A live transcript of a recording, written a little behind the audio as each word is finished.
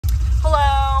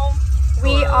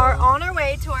are on our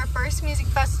way to our first music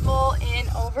festival in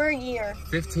over a year.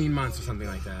 15 months or something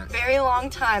like that. Very long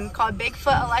time, called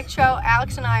Bigfoot Electro.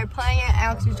 Alex and I are playing it.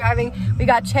 Alex is driving. We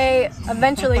got Che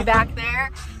eventually back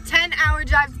there. 10-hour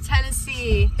drive to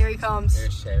Tennessee. Here he comes.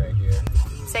 There's Che right here.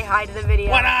 Say hi to the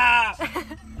video. What up?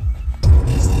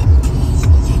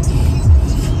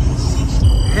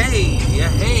 Hey, yeah,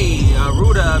 hey,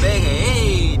 Ruda, Vega,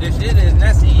 hey, this shit is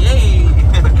nasty, hey.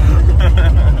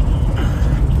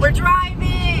 We're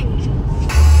driving.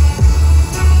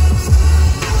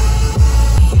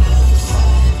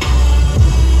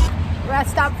 We're at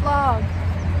Stop Vlog.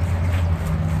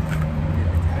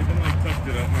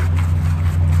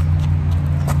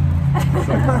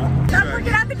 Stop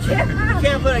looking at the camera. You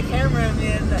can't put a camera in me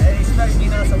and expect me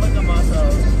not to look at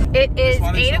myself. It is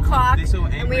 8 o'clock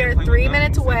and we are 3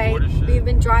 minutes away. We've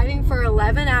been driving for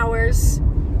 11 hours.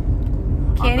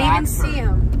 Can't even see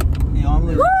him.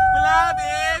 Woo!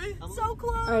 So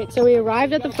close. All right, so we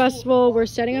arrived at the festival. We're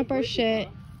setting up our shit.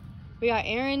 We got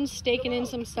Aaron staking in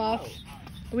some stuff.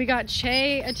 We got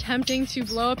Che attempting to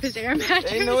blow up his air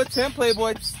mattress. Ain't no attempt,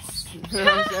 Playboy. You know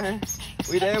what I'm saying?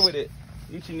 We there with it.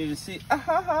 You two need to see.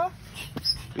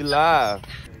 We live.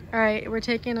 All right, we're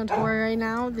taking a tour right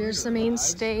now. There's the main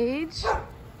stage.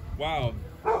 Wow,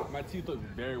 my teeth look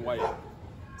very white.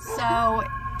 So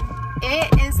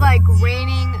it is like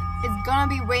raining. It's gonna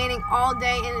be raining all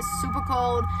day and it's super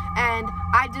cold. And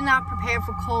I did not prepare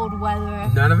for cold weather.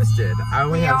 None of us did. I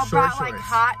only We have all short brought shorts. like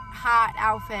hot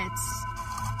outfits.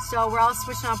 So we're all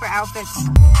switching up our outfits.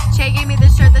 Che gave me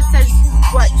this shirt that says,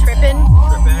 what, trippin'?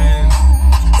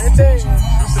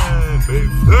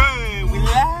 We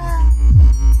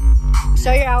live.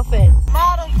 Show your outfit.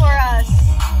 Model for us.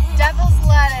 Devil's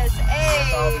lettuce.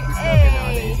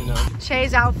 Hey. You know?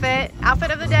 Che's outfit.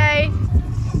 Outfit of the day.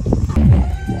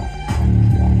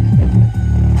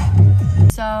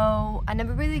 So I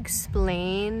never really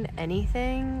explained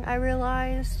anything, I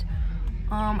realized.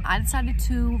 I decided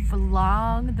to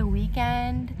vlog the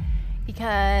weekend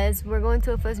because we're going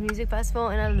to a first music festival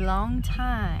in a long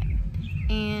time.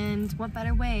 And what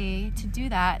better way to do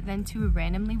that than to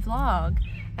randomly vlog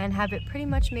and have it pretty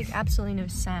much make absolutely no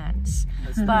sense.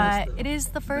 But it is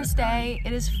the first day,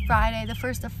 it is Friday, the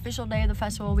first official day of the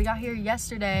festival. We got here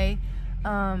yesterday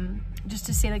just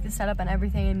to see like the setup and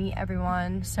everything and meet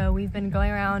everyone. So we've been going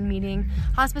around meeting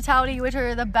hospitality, which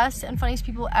are the best and funniest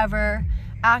people ever.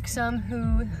 Axum,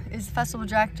 who is the festival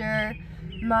director,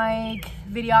 Mike,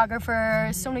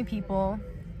 videographer, so many people.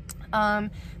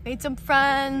 Made some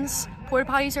friends. Porta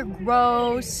potties are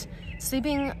gross.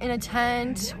 Sleeping in a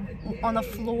tent on the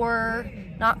floor,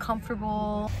 not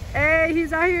comfortable. Hey,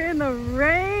 he's out here in the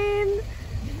rain,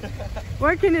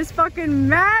 working his fucking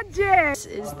magic. This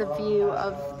is the view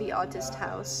of the Autist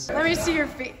house. Let me see your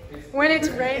feet. When it's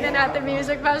raining at the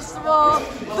music festival,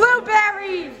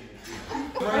 blueberry!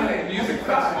 Music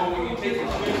festival when you take your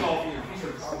shoes off and your feet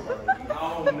are covered.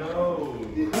 Oh no.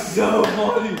 So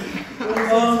funny.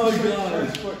 Oh my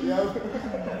god.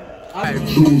 I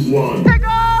choose one. Pickle!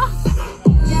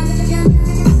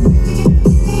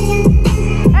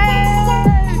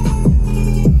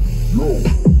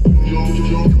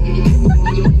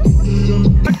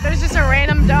 Look, there's just a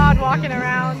random dog walking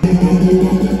around.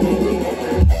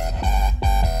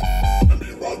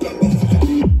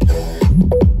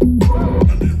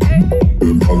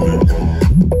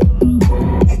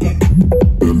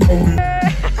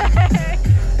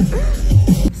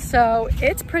 So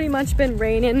it's pretty much been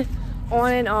raining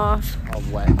on and off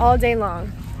all day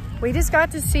long. We just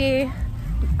got to see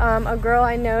a girl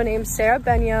I know named Sarah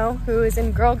Benyo, who is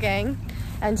in Girl Gang,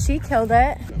 and she killed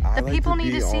it. The people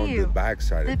need to see you.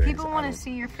 The people want to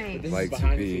see your face. I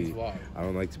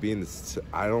don't like to be in this.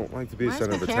 I don't like to be a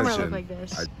center of attention. Why does the camera look like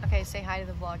this? Okay, say hi to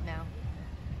the vlog now.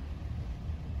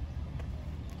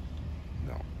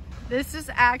 This is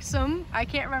Axum. I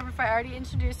can't remember if I already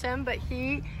introduced him, but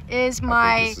he is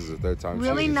my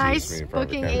really nice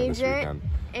booking agent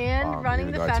and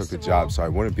running the festival. I took the job so I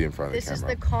wouldn't be in front of the camera. This is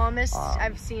the calmest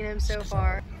I've seen him so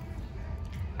far.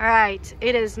 All right,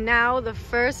 it is now the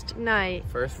first night.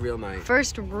 First real night.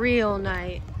 First real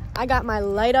night. I got my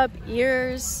light up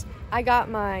ears. I got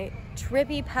my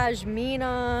trippy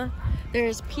pashmina.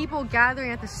 There's people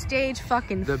gathering at the stage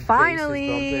fucking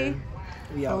finally.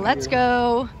 Let's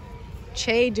go.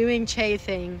 Che doing Che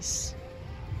things.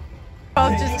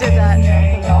 Both just did that.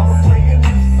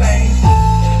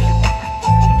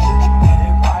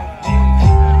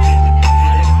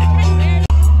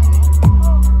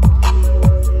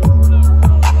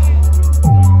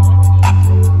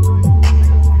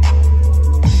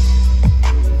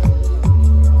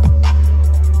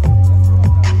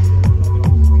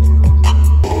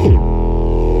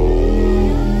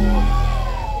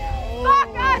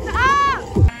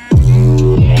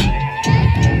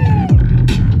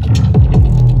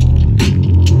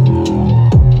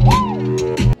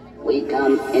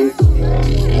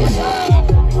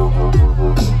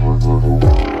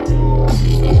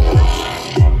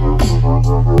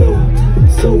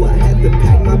 So I had to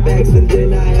pack my bags and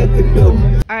then I had to go.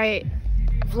 Alright,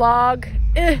 vlog.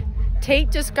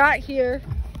 Tate just got here.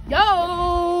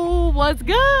 Yo, what's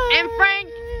good? And Frank.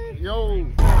 Yo.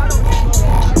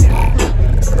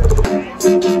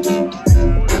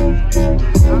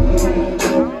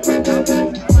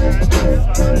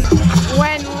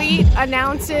 When Leet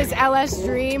announces LS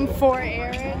Dream for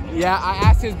Aaron. Yeah, I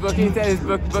asked his booking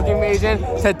agent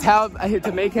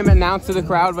to make him announce to the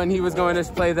crowd when he was going to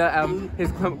play the his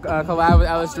collab with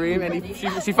LS Dream, and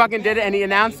she fucking did it, and he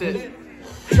announced it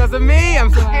because of me.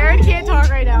 I'm so Aaron can't talk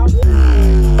right now.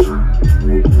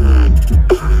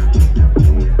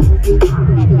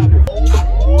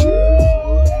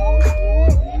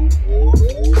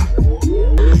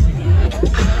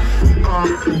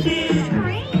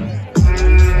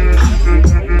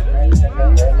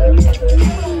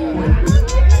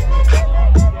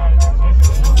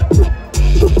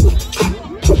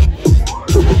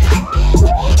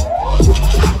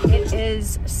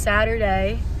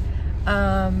 Saturday.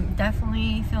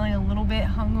 Definitely feeling a little bit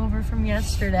hungover from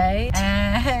yesterday,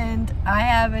 and I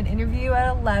have an interview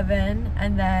at 11,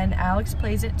 and then Alex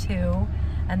plays at 2,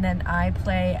 and then I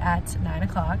play at 9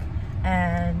 o'clock,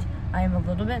 and I'm a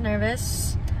little bit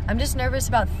nervous. I'm just nervous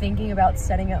about thinking about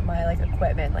setting up my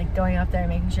equipment, like going up there and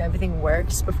making sure everything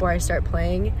works before I start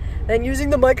playing, and using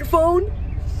the microphone,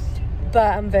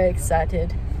 but I'm very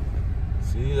excited.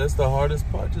 See, that's the hardest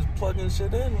part, just plugging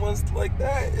shit in. Once like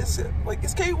that, it's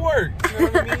can't work. You know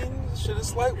what I mean? Shit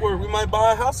is light work. We might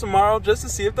buy a house tomorrow just to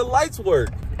see if the lights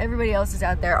work. Everybody else is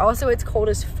out there. Also, it's cold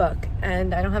as fuck,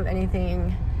 and I don't have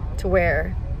anything to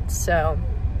wear, so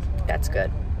that's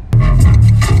good.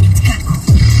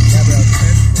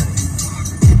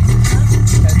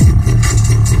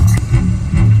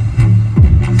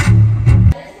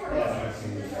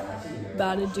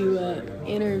 About to do an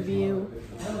interview.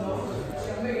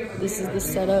 This is the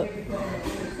setup.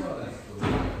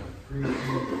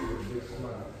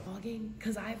 Vlogging,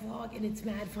 cause I vlog and it's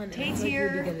mad fun. Tate's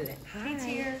here. Tate's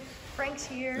here. Frank's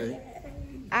here.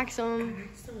 Axum.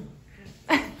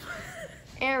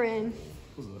 Aaron.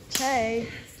 Che.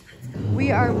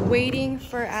 We are waiting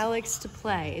for Alex to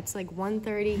play. It's like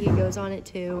 1:30. He goes on at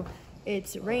 2.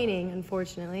 It's raining,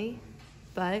 unfortunately,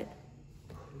 but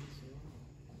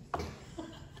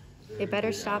they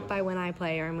better stop by when I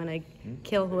play, or I'm gonna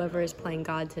kill whoever is playing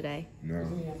God today. No.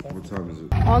 What time is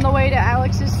it? On the way to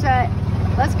Alex's set.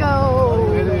 Let's go.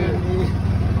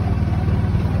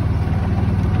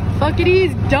 Fuck it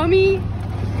is, dummy.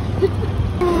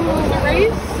 Oh, it's a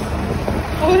race?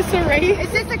 Oh, it's a race?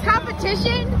 Is this a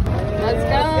competition? Let's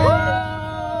go.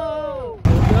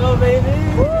 Let's go,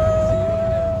 baby. Woo.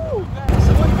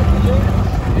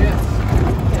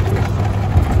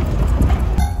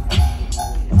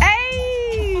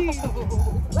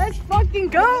 Let's fucking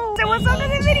go! So what's up in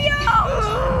the video?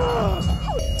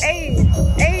 Hey,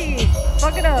 hey,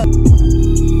 fuck it up.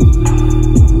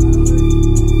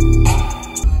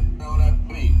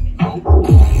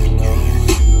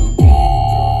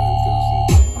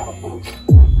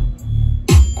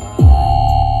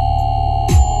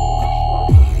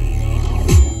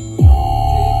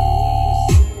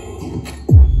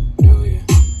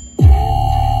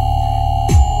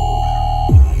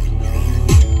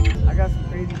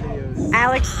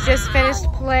 Alex just finished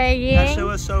playing. That shit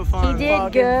was so fun. He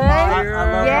did good.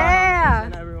 Yeah.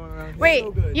 Wait,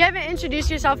 you haven't introduced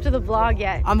yourself to the vlog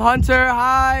yet. I'm Hunter.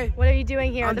 Hi. What are you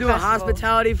doing here at the festival? I'm doing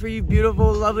hospitality for you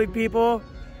beautiful, lovely people.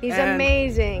 He's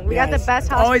amazing. We got the best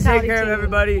hospitality always take care team. of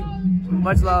everybody.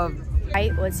 Much love.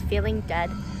 I was feeling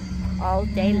dead all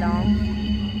day long.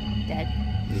 Dead.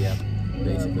 Yeah,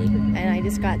 basically. And I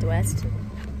just got dressed.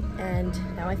 And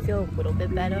now I feel a little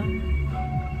bit better.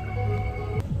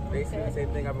 Basically the same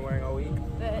thing I've been wearing all week.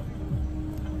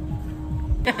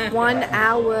 1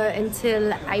 hour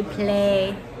until I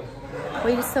play.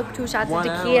 We just took 2 shots of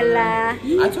tequila.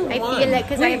 I took one. I feel it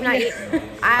because I have not eaten.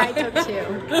 I took 2.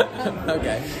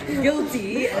 Okay.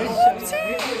 Guilty.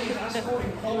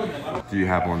 Do you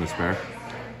have one to spare?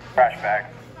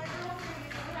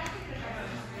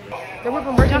 They're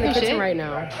working in the kitchen right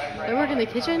now. They're working in the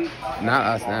kitchen? Not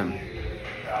us, them.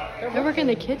 They're working in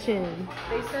the kitchen.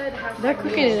 They said they're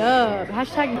cooking it up.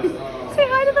 Hashtag say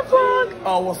hi to the vlog.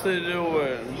 Oh, what's it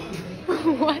doing?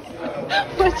 What?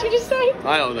 What did you just say?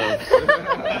 I don't know.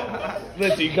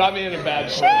 Listen, you got me in a bad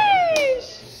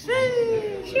place.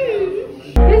 Sheesh.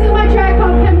 Sheesh. This is my track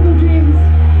called Chemical Dreams.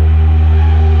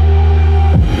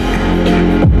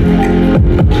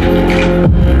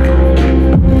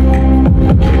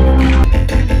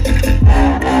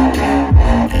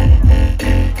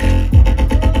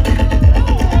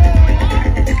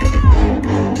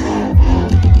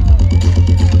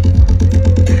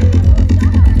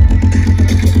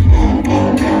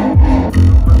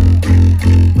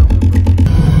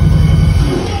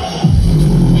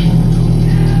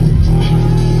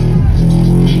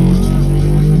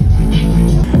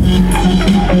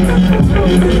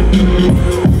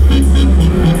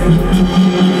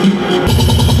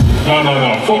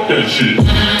 that shit.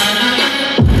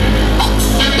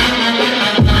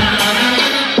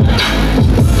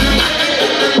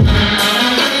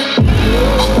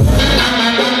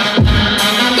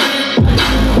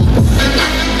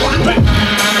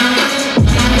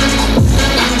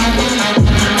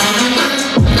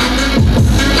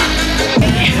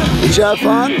 Did you have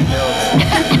fun?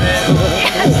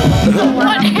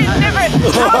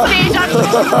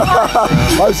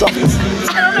 I'm sorry.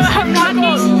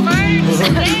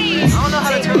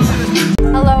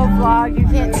 Hello vlog, you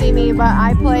can't see me, but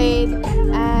I played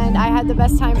and I had the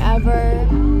best time ever.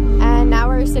 And now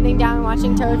we're sitting down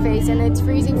watching Toadface and it's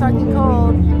freezing fucking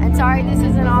cold. And sorry this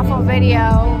is an awful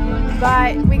video,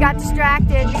 but we got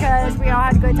distracted because we all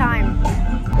had a good time.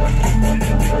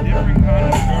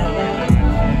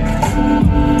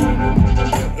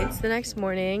 It's the next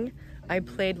morning. I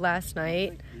played last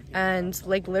night and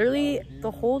like literally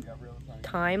the whole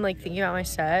time like thinking about my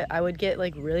set I would get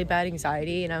like really bad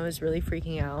anxiety and I was really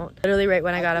freaking out. Literally right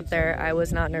when I got up there I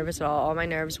was not nervous at all my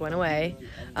nerves went away,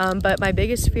 but my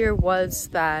biggest fear was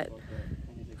that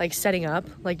like setting up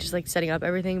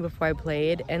everything before I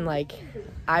played, and like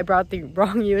I brought the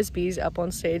wrong USBs up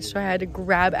on stage so I had to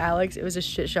grab Alex. It was a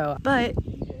shit show, but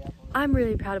I'm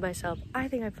really proud of myself. I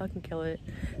think I fucking killed it.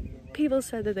 People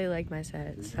said that they liked my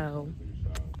set, so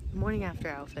morning after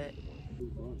outfit.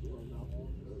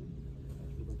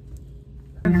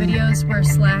 Our videos were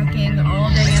slacking all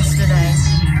day yesterday.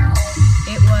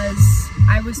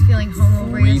 I was feeling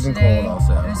hungover yesterday. Cold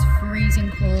also. It was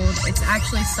freezing cold. It's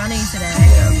actually sunny today.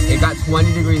 Yeah, it got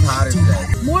 20 degrees hotter today.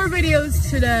 More videos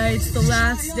today. It's the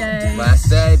last day. Last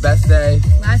day, best day.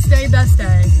 Last day, best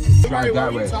day. Drive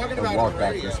that way and walk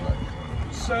back this way.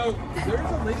 So there's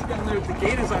a lady down there at the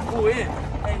gate as I pull in,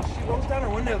 and she rolls down her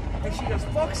window and she goes,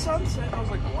 "Fuck sunset." And I was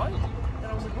like, "What?" And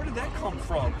I was like, "Where did that come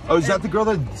from?" Oh, is that the girl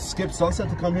that skipped sunset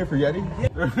to come here for Yeti?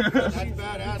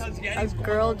 A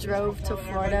girl drove to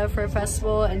Florida for a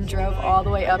festival and drove all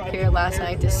the way up here last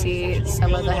night to see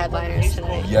some of the headliners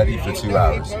tonight. Yeti for 2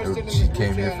 hours. She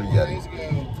came here for Yeti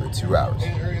for 2 hours.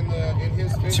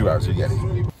 2 hours for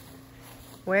Yeti.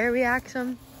 Where are we,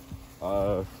 Axum?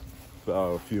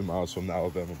 A few miles from the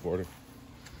Alabama border.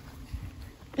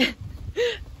 I'm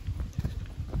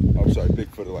sorry,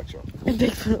 Bigfoot Electro.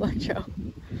 Bigfoot Electro.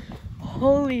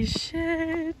 Holy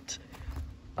shit.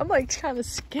 I'm like kind of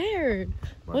scared.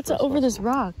 What's over this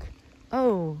rock?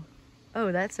 Oh,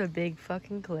 that's a big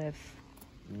fucking cliff.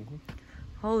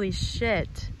 Holy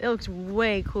shit. It looks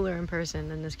way cooler in person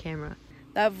than this camera.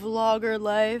 That vlogger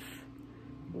life.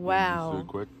 Wow. Getting used to it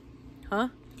quick. Huh?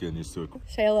 Getting used to it.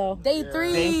 Say hello. Day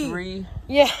 3. Day 3.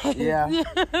 Yeah. Yeah.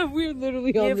 We're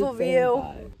literally Beautiful on the same view.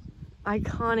 vibe.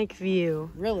 Iconic view.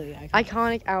 Really?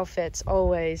 Iconic outfits,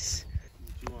 always.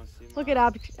 Look at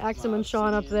Axum and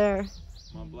Sean up there.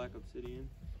 My black obsidian.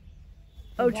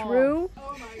 Oh, true?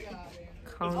 Oh my god.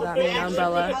 Calm down, me an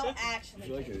umbrella.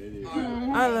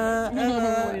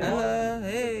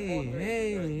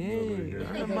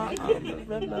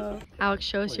 Alex,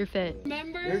 show us your fit.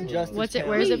 Remember? What's it?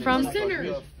 Where is it from? The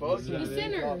sinner.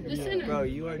 The sinner. Bro,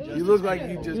 you are just. You look like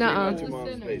you just Nuh-uh. came out your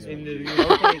mom's basement.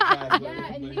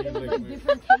 Yeah, and he does like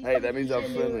different Hey, that means I'm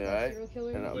friendly, alright?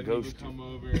 And I'll ghost you.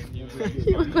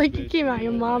 You look like you came out of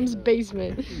your mom's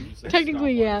basement.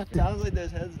 Technically, yeah. Sounds like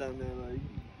there's heads down there, like.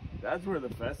 That's where the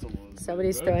festival is.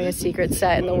 Somebody's throwing a secret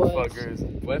set in the woods. Motherfuckers.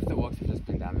 What if the walks have just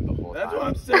been down there the whole time? That's what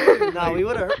I'm saying. Nah, we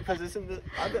would have heard, because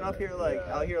I've been up here, like,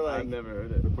 out here, like. I've never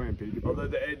heard it. They're playing peekaboo. Although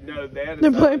they had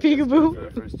They're playing peekaboo. for the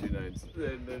first 2 nights.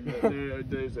 Then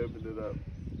they just opened it up.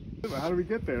 How do we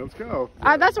get there? Let's go.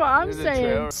 That's what I'm There's a saying.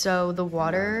 trail. So the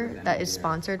water that is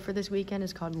sponsored for this weekend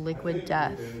is called Liquid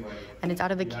Death. And it's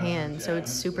out of a can, so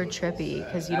it's super trippy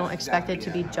because you don't expect it to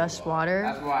be just water.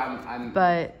 That's why I'm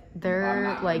But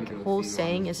their like whole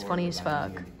saying is funny as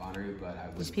fuck.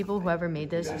 These people, whoever made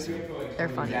this, they're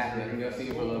funny.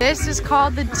 This is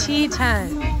called the tea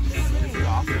tent.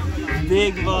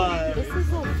 Big vibe.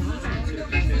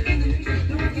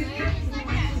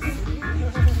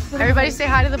 Everybody say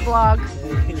hi to the vlog.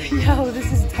 Yo,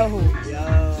 this is dope.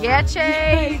 Yeah,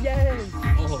 Che.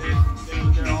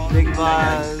 Big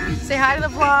vibe. Say hi to the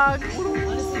vlog.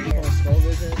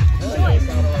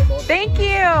 Thank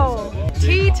you.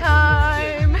 Tea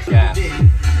time. Yeah.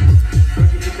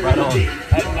 Right on.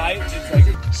 At night, it's like.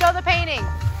 Show the painting.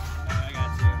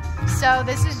 So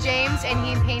this is James, and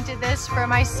he painted this for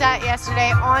my set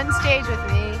yesterday on stage with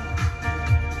me.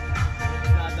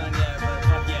 Not done yet, but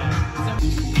fuck yeah.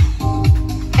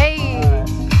 Hey.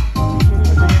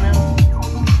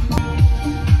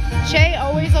 Che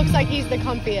always looks like he's the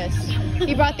comfiest.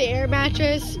 He brought the air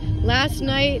mattress last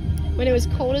night. when it was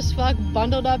cold as fuck,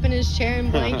 bundled up in his chair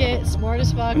and blanket, smart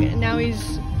as fuck, and now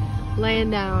he's laying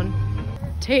down.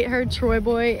 Tate heard Troy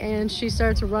Boy and she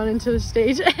starts running to the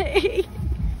stage.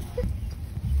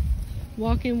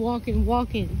 Walking, walking,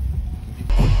 walking.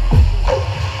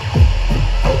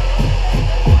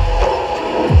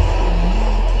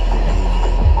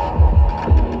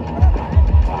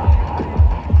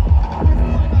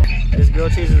 This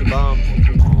grilled cheese is bomb.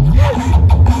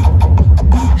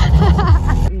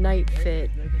 Night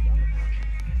fit.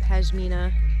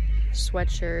 Pashmina,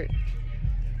 sweatshirt,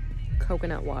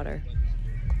 coconut water.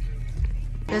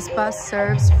 This bus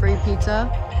serves free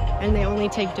pizza and they only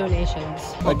take donations.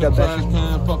 Like a trash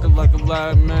can, fucking like a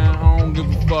black man. I don't give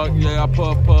a fuck, yeah, I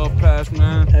puff past,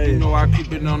 man. Hey. You know I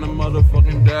keep it on the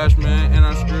motherfucking dash, man. And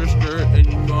I skirt, and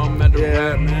you know I'm at the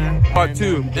rap, man. Part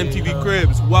 2, MTV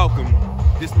Cribs, welcome.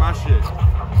 This my shit. This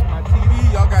my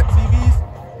TV, y'all got TVs?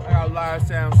 I got live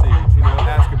sound stage, you know,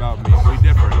 ask about me, we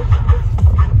different.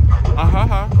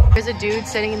 There's a dude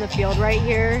sitting in the field right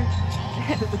here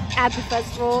at the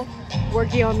festival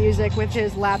working on music with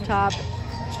his laptop,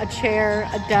 a chair,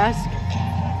 a desk.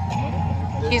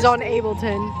 He's on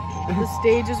Ableton. The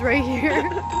stage is right here.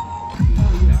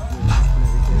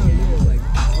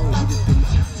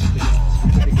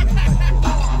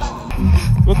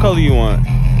 What color you want?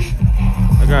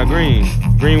 I got green.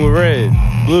 Green with red.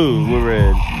 Blue with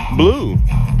red. Blue.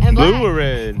 And black. Blue with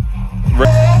red.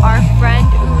 Our friend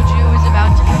Uju is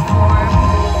about to perform.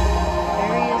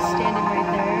 Barry is standing right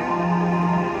there.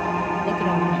 Look at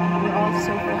him. We're all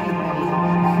so fucking ready.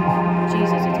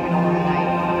 Jesus, it's been a long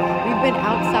night. We've been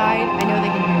outside. I know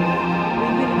they can hear me.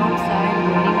 We've been outside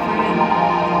waiting for him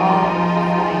all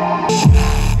night.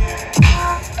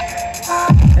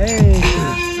 Hey.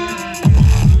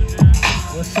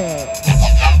 What's up?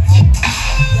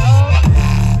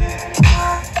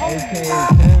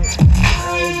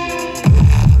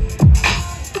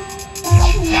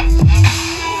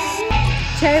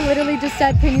 Tay literally just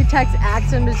said, can you text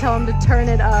Axum to tell him to turn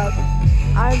it up?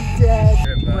 I'm dead.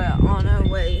 We're on our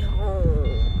way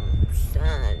home,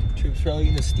 son. Troops probably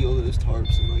gonna steal those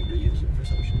tarps and like reuse them for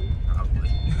some shit.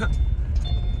 Probably.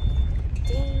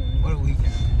 Dang. What a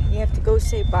weekend. You have to go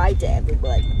say bye to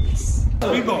everybody.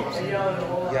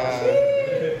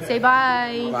 Say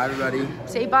bye. Bye, everybody.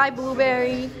 Say bye,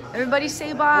 Blueberry. Everybody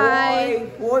say bye.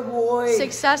 Boy.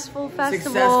 Successful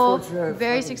festival.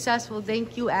 Very successful.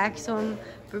 Thank you, Axum,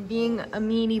 for being a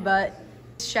meanie butt.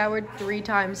 Showered 3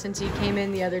 times since he came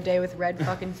in the other day with red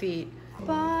fucking feet.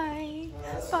 Bye.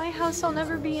 Bye, house I'll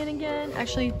never be in again.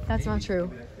 Actually, that's not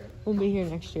true. We'll be here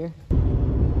next year.